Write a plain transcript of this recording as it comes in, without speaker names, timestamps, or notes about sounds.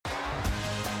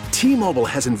T-Mobile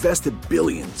has invested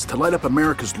billions to light up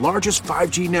America's largest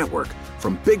 5G network,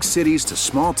 from big cities to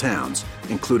small towns,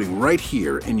 including right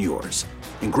here in yours.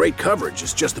 And great coverage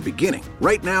is just the beginning.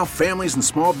 Right now, families and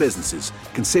small businesses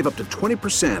can save up to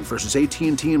 20% versus AT&T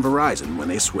and Verizon when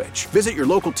they switch. Visit your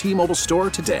local T-Mobile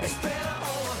store today.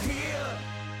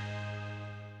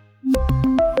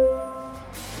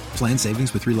 Plan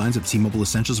savings with 3 lines of T-Mobile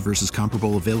Essentials versus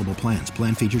comparable available plans.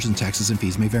 Plan features and taxes and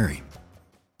fees may vary.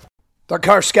 Doug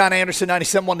Carr, Scott Anderson,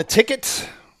 97.1 The Ticket.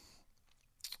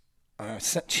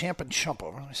 Sent Champ and Chump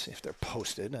over. Let me see if they're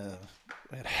posted.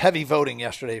 We had heavy voting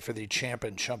yesterday for the Champ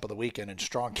and Chump of the weekend, and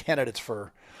strong candidates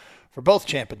for both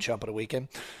Champ and Chump of the weekend.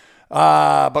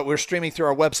 But we're streaming through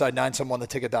our website,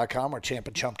 971theticket.com, where Champ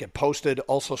and Chump get posted.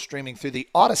 Also streaming through the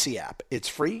Odyssey app. It's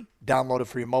free. Download it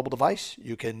for your mobile device.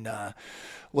 You can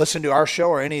listen to our show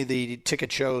or any of the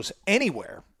ticket shows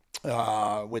anywhere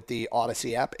with the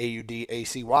Odyssey app,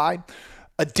 AUDACY.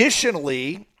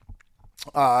 Additionally,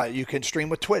 you can stream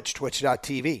with Twitch,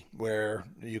 twitch.tv, where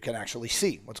you can actually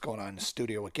see what's going on in the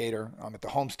studio with Gator. I'm at the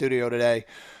home studio today,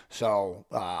 so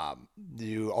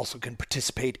you also can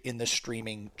participate in the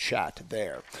streaming chat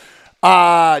there.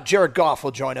 Jared Goff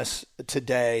will join us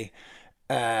today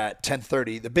at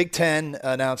 10:30. The Big Ten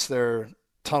announced their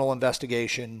tunnel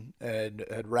investigation and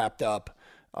had wrapped up.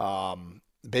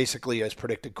 Basically, as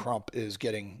predicted, Crump is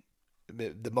getting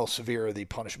the most severe of the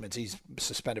punishments. He's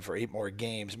suspended for 8 more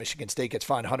games. Michigan State gets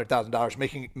fined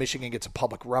 $100,000. Michigan gets a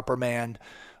public reprimand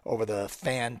over the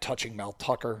fan touching Mel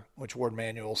Tucker, which Warde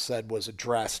Manuel said was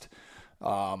addressed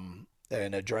and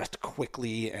addressed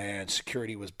quickly, and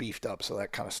security was beefed up. So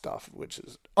that kind of stuff, which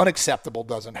is unacceptable,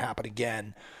 doesn't happen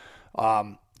again.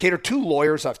 Gator, 2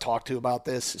 lawyers I've talked to about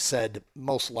this said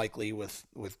most likely with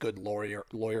good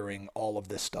lawyering, all of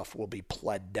this stuff will be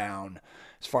pled down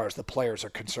as far as the players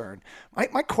are concerned.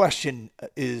 My question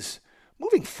is,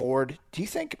 moving forward, do you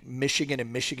think Michigan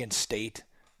and Michigan State,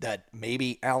 that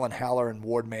maybe Alan Haller and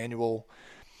Warde Manuel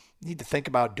need to think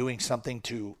about doing something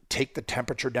to take the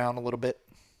temperature down a little bit?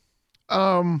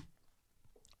 I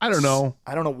don't know.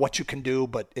 I don't know what you can do,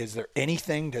 but is there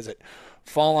anything? Does it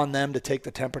fall on them to take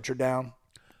the temperature down?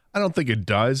 I don't think it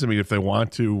does. I mean, if they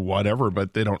want to, whatever,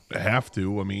 but they don't have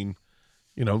to. I mean,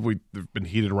 there've been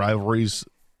heated rivalries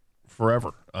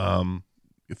forever.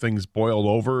 Things boiled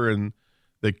over, and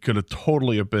they could have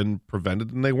totally have been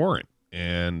prevented, and they weren't.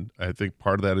 And I think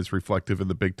part of that is reflective in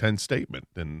the Big Ten statement,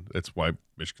 and that's why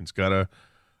Michigan's got a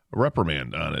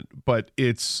reprimand on it. But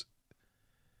it's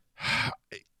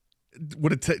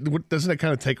doesn't it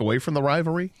kind of take away from the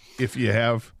rivalry if you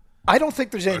have? I don't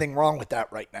think there's anything wrong with that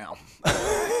right now.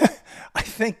 I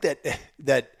think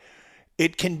that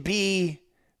it can be.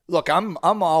 Look, I'm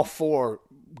all for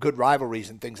good rivalries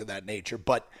and things of that nature,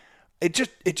 but it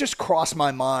just crossed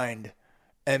my mind,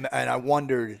 and I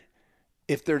wondered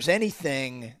if there's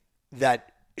anything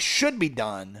that should be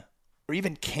done or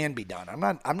even can be done.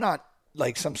 I'm not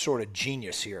like some sort of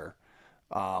genius here,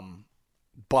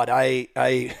 but I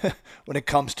when it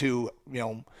comes to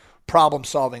problem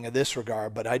solving in this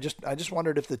regard, but I just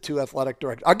wondered if the 2 athletic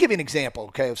directors. I'll give you an example,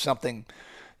 okay, of something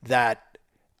that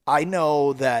I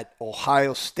know that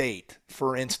Ohio State,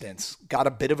 for instance, got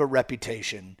a bit of a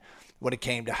reputation when it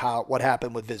came to what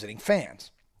happened with visiting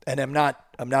fans. And I'm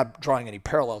not drawing any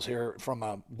parallels here from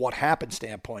a what happened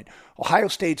standpoint. Ohio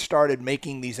State started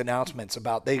making these announcements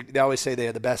about they always say they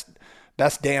are the best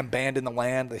damn band in the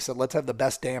land. They said, let's have the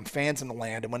best damn fans in the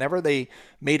land. And whenever they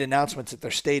made announcements at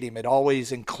their stadium, it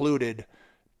always included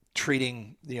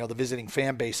treating, the visiting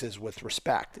fan bases with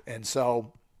respect. And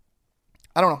so,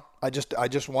 I don't know. I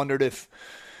just wondered if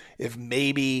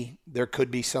maybe there could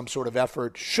be some sort of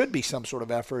effort, should be some sort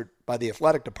of effort by the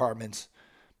athletic departments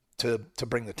to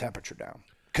bring the temperature down.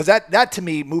 Because that to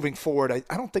me, moving forward,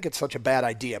 I don't think it's such a bad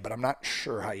idea, but I'm not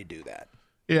sure how you do that.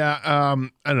 Yeah, I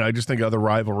don't know. I just think other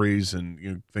rivalries, and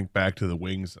you think back to the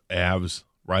Wings-Avs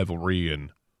rivalry,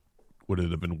 and would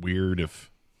it have been weird if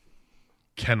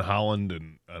Ken Holland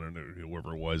and I don't know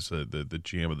whoever it was, the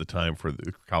GM at the time for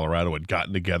Colorado had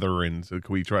gotten together and said,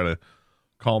 "Can we try to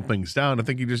calm things down?" I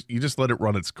think you just let it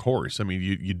run its course. I mean,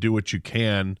 you do what you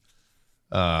can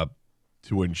to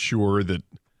ensure that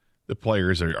the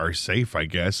players are safe, I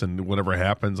guess, and whatever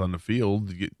happens on the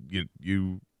field,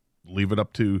 you leave it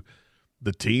up to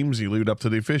the teams, you leave it up to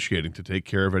the officiating to take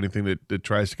care of anything that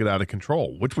tries to get out of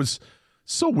control. Which was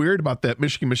so weird about that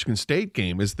Michigan State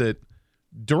game is that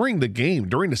during the game,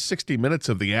 during the 60 minutes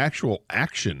of the actual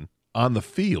action on the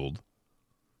field,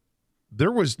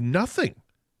 there was nothing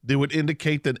that would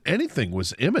indicate that anything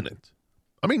was imminent.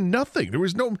 I mean, nothing. There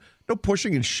was no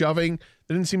pushing and shoving.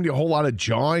 There didn't seem to be a whole lot of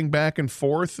jawing back and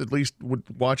forth, at least with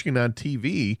watching it on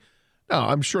TV. No,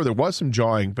 I'm sure there was some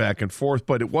jawing back and forth,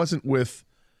 but it wasn't with,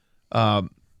 with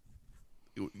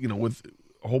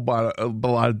a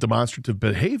lot of demonstrative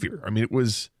behavior. I mean,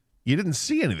 you didn't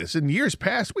see any of this. In years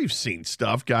past, we've seen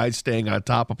stuff, guys staying on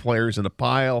top of players in a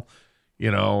pile,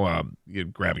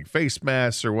 grabbing face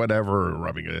masks or whatever, or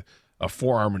rubbing a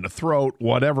forearm in the throat,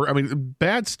 whatever. I mean,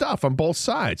 bad stuff on both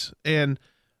sides. And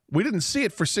we didn't see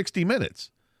it for 60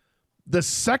 minutes. The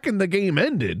second the game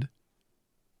ended,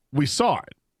 we saw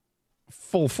it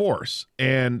full force.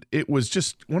 And it was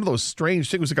just one of those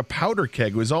strange things. It was like a powder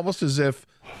keg. It was almost as if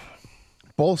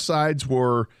both sides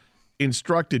were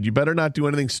instructed, you better not do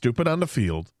anything stupid on the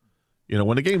field.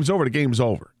 When the game's over, the game's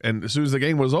over. And as soon as the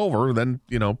game was over, then,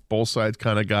 both sides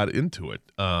kind of got into it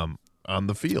on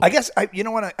the field. I guess,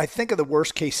 I think of the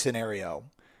worst case scenario,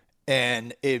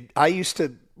 and we used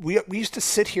to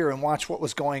sit here and watch what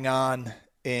was going on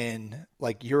in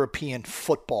like European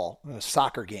football,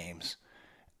 soccer games,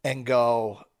 and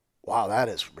go, wow, that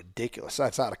is ridiculous.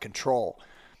 That's out of control.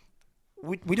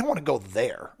 We don't want to go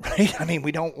there, right? I mean,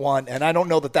 we don't want, and I don't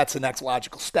know that that's the next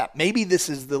logical step. Maybe this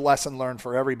is the lesson learned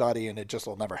for everybody, and it just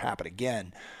will never happen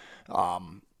again.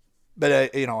 But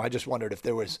I just wondered if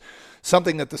there was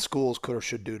something that the schools could or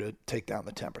should do to take down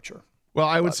the temperature. Well,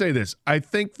 I would say this. I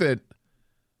think that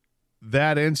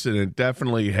incident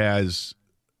definitely has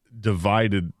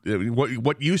divided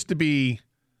what used to be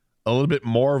a little bit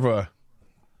more of a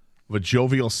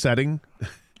jovial setting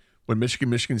when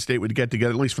Michigan State would get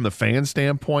together, at least from the fan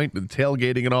standpoint, the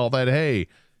tailgating and all that. Hey,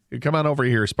 come on over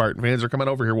here, Spartan fans, or come on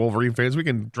over here, Wolverine fans. We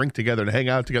can drink together and hang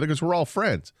out together because we're all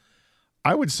friends.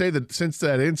 I would say that since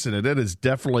that incident, it has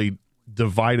definitely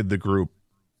divided the group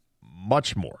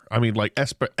much more. I mean, like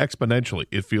exponentially,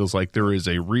 it feels like there is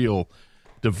a real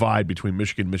divide between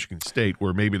Michigan and Michigan State,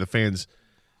 where maybe the fans,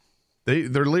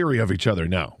 they're leery of each other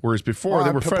now, whereas before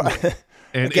they were friendly.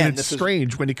 And, again, and it's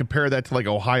strange when you compare that to like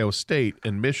Ohio State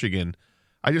and Michigan.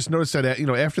 I just noticed that,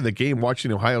 after the game, watching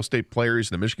the Ohio State players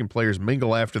and the Michigan players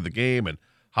mingle after the game and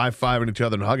high-fiving each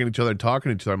other and hugging each other and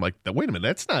talking to each other, I'm like, wait a minute,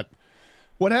 that's not –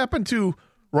 what happened to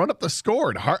run up the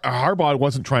score? And Harbaugh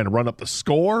wasn't trying to run up the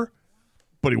score,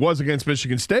 but he was against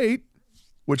Michigan State,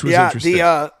 which was interesting.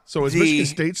 So has Michigan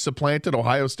State supplanted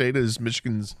Ohio State as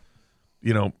Michigan's,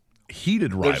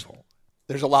 heated rival?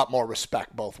 There's a lot more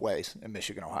respect both ways in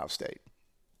Michigan, Ohio State.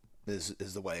 Is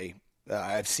the way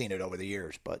I've seen it over the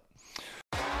years. But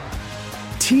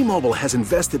T-Mobile has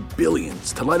invested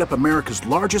billions to light up America's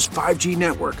largest 5G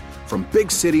network, from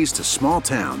big cities to small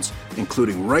towns,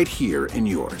 including right here in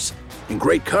yours. And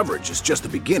great coverage is just the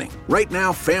beginning. Right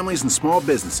now, families and small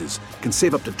businesses can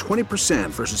save up to 20%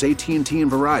 versus AT&T and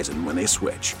Verizon when they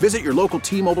switch. Visit your local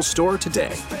T-Mobile store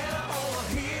today.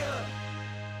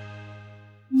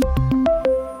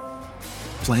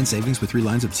 Plan savings with 3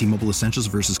 lines of T-Mobile Essentials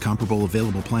versus comparable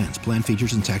available plans. Plan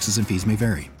features and taxes and fees may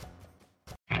vary.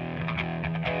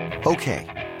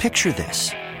 Okay, picture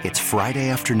this. It's Friday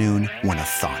afternoon when a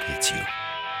thought hits you.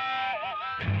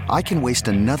 I can waste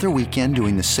another weekend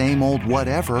doing the same old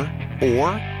whatever, or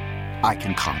I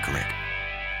can conquer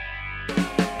it.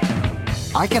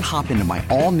 I can hop into my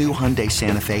all-new Hyundai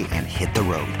Santa Fe and hit the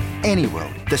road. Any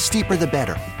road. The steeper, the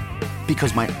better.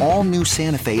 Because my all-new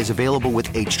Santa Fe is available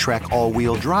with H-Track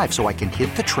all-wheel drive, so I can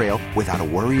hit the trail without a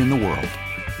worry in the world.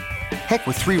 Heck,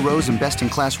 with 3 rows and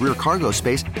best-in-class rear cargo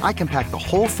space, I can pack the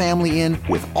whole family in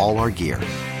with all our gear.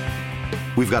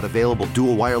 We've got available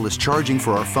dual wireless charging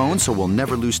for our phones, so we'll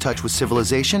never lose touch with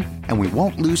civilization, and we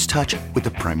won't lose touch with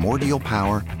the primordial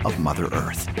power of Mother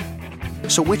Earth.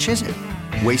 So which is it?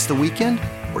 Waste the weekend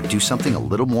or do something a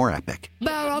little more epic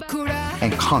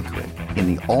and conquer it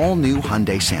in the all-new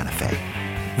Hyundai Santa Fe?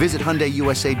 Visit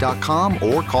HyundaiUSA.com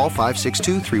or call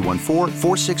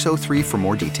 562-314-4603 for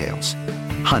more details.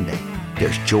 Hyundai,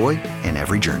 there's joy in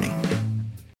every journey.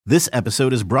 This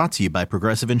episode is brought to you by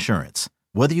Progressive Insurance.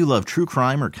 Whether you love true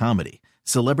crime or comedy,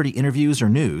 celebrity interviews or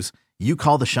news, you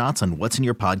call the shots on what's in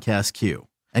your podcast queue.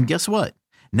 And guess what?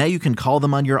 Now you can call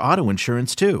them on your auto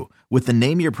insurance too with the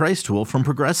Name Your Price tool from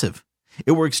Progressive.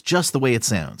 It works just the way it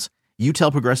sounds. You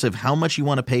tell Progressive how much you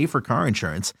want to pay for car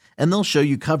insurance, and they'll show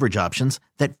you coverage options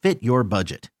that fit your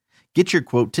budget. Get your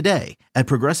quote today at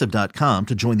Progressive.com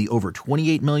to join the over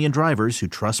 28 million drivers who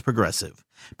trust Progressive.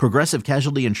 Progressive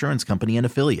Casualty Insurance Company and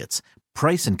Affiliates.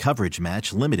 Price and coverage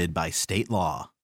match limited by state law.